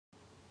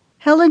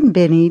Helen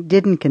Binney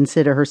didn't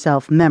consider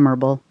herself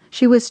memorable.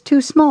 She was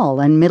too small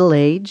and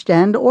middle-aged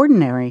and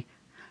ordinary.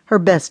 Her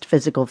best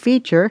physical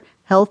feature,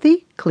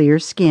 healthy, clear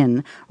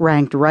skin,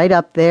 ranked right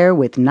up there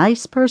with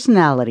nice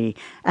personality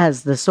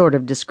as the sort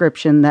of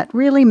description that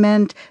really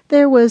meant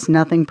there was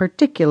nothing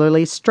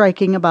particularly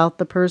striking about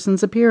the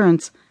person's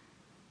appearance.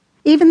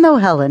 Even though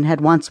Helen had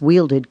once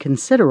wielded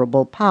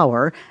considerable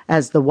power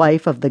as the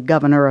wife of the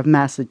governor of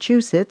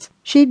Massachusetts,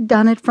 she'd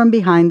done it from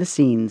behind the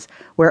scenes,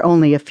 where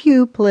only a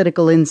few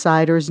political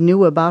insiders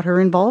knew about her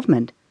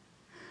involvement.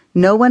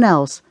 No one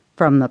else,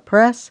 from the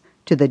press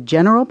to the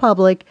general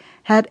public,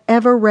 had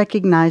ever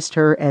recognized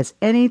her as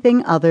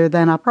anything other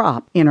than a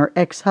prop in her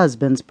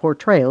ex-husband's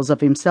portrayals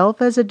of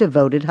himself as a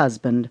devoted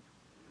husband.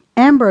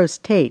 Ambrose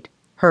Tate,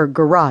 her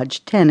garage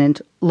tenant,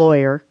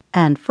 lawyer,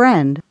 and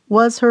friend,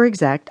 was her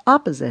exact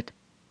opposite.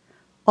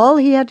 All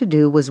he had to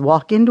do was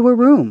walk into a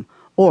room,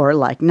 or,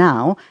 like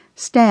now,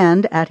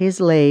 stand at his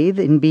lathe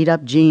in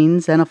beat-up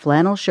jeans and a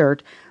flannel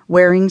shirt,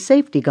 wearing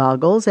safety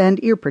goggles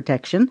and ear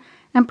protection,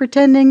 and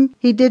pretending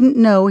he didn't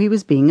know he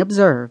was being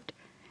observed,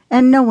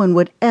 and no one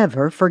would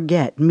ever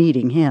forget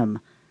meeting him.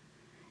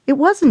 It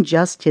wasn't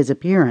just his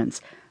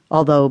appearance,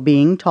 although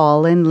being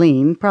tall and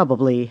lean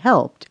probably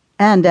helped,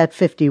 and at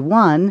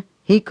 51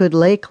 he could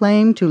lay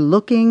claim to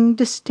looking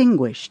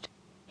distinguished.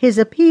 His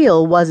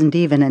appeal wasn't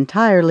even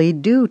entirely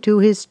due to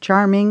his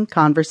charming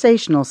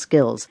conversational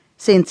skills,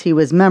 since he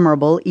was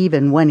memorable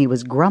even when he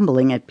was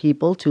grumbling at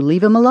people to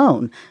leave him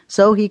alone,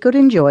 so he could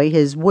enjoy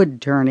his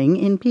wood-turning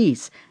in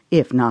peace,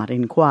 if not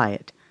in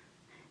quiet.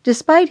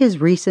 Despite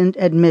his recent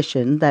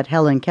admission that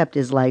Helen kept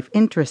his life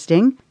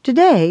interesting,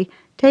 today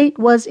Tate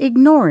was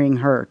ignoring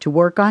her to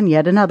work on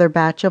yet another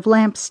batch of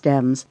lamp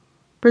stems.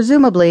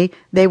 Presumably,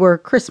 they were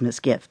Christmas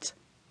gifts,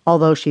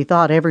 although she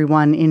thought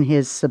everyone in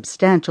his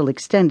substantial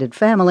extended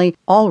family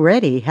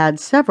already had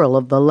several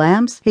of the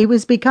lamps he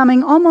was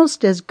becoming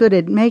almost as good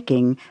at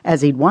making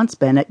as he'd once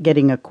been at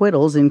getting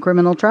acquittals in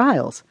criminal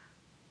trials.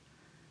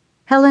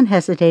 Helen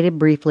hesitated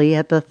briefly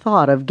at the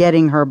thought of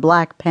getting her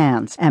black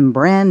pants and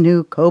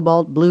brand-new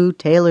cobalt blue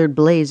tailored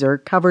blazer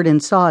covered in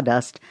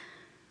sawdust,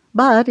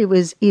 but it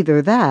was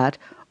either that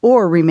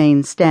or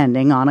remain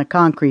standing on a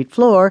concrete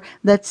floor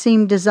that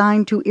seemed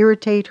designed to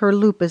irritate her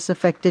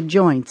lupus-affected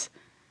joints.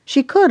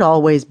 She could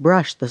always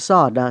brush the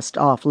sawdust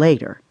off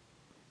later.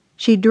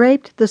 She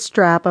draped the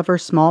strap of her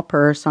small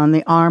purse on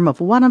the arm of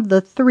one of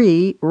the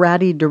 3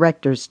 ratty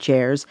director's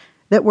chairs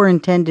that were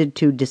intended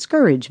to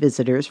discourage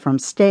visitors from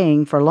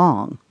staying for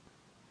long.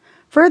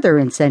 Further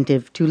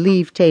incentive to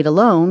leave Tate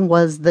alone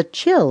was the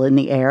chill in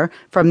the air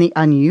from the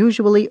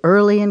unusually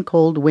early and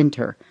cold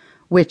winter,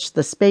 which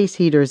the space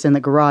heaters in the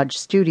garage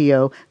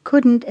studio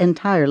couldn't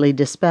entirely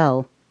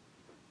dispel.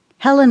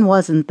 Helen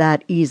wasn't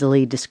that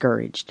easily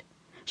discouraged.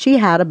 She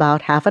had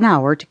about half an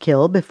hour to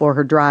kill before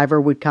her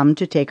driver would come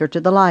to take her to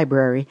the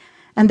library,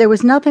 and there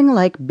was nothing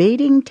like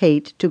baiting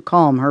Tate to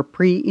calm her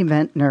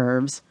pre-event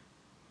nerves.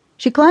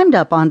 She climbed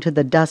up onto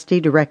the dusty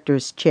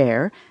director's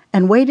chair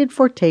and waited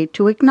for Tate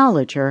to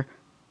acknowledge her.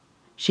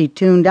 She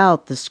tuned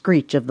out the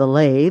screech of the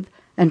lathe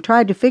and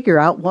tried to figure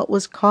out what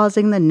was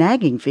causing the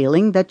nagging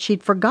feeling that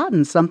she'd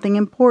forgotten something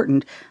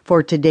important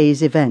for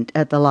today's event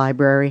at the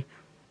library.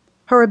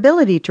 Her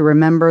ability to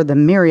remember the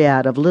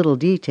myriad of little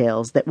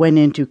details that went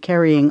into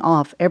carrying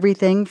off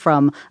everything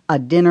from a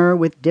dinner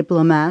with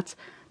diplomats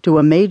to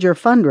a major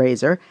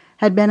fundraiser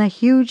had been a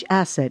huge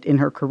asset in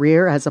her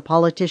career as a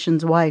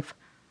politician's wife.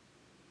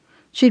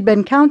 She'd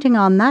been counting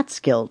on that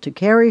skill to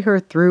carry her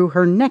through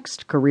her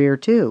next career,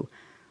 too,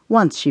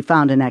 once she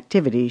found an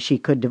activity she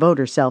could devote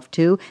herself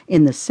to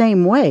in the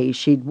same way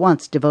she'd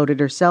once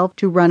devoted herself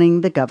to running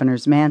the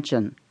governor's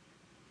mansion.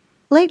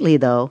 Lately,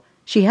 though,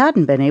 she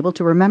hadn't been able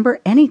to remember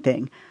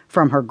anything,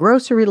 from her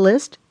grocery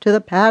list to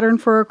the pattern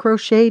for a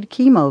crocheted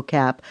chemo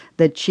cap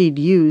that she'd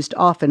used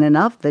often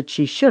enough that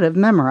she should have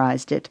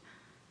memorized it.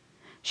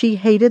 She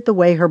hated the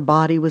way her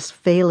body was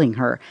failing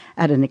her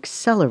at an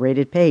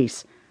accelerated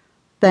pace,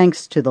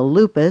 thanks to the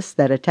lupus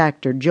that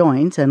attacked her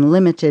joints and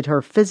limited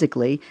her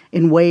physically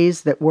in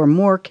ways that were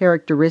more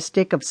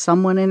characteristic of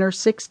someone in her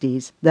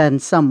 60s than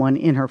someone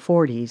in her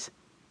 40s.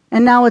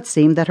 And now it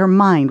seemed that her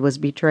mind was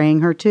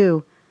betraying her,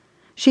 too.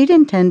 She'd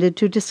intended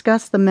to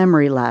discuss the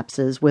memory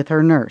lapses with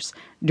her nurse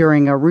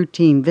during a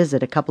routine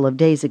visit a couple of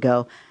days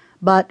ago,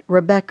 but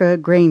Rebecca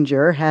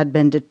Granger had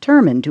been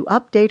determined to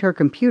update her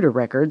computer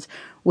records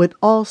with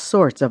all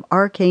sorts of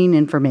arcane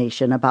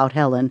information about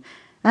Helen,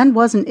 and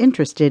wasn't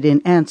interested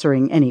in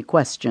answering any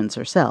questions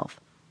herself.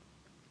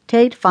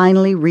 Tate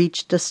finally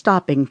reached a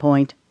stopping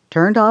point,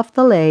 turned off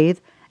the lathe,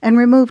 and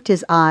removed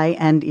his eye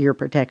and ear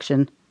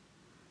protection.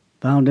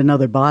 "Found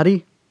another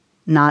body?"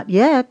 "Not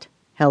yet,"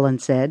 Helen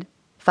said.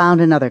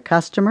 "Found another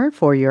customer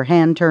for your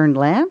hand-turned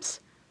lamps?"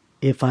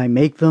 "If I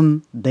make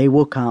them, they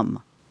will come."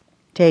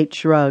 Tate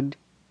shrugged.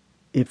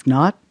 "If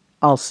not,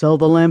 I'll sell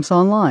the lamps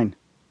online."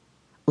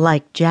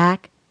 "Like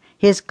Jack?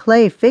 His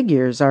clay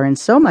figures are in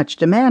so much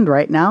demand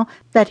right now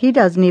that he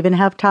doesn't even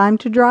have time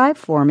to drive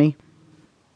for me."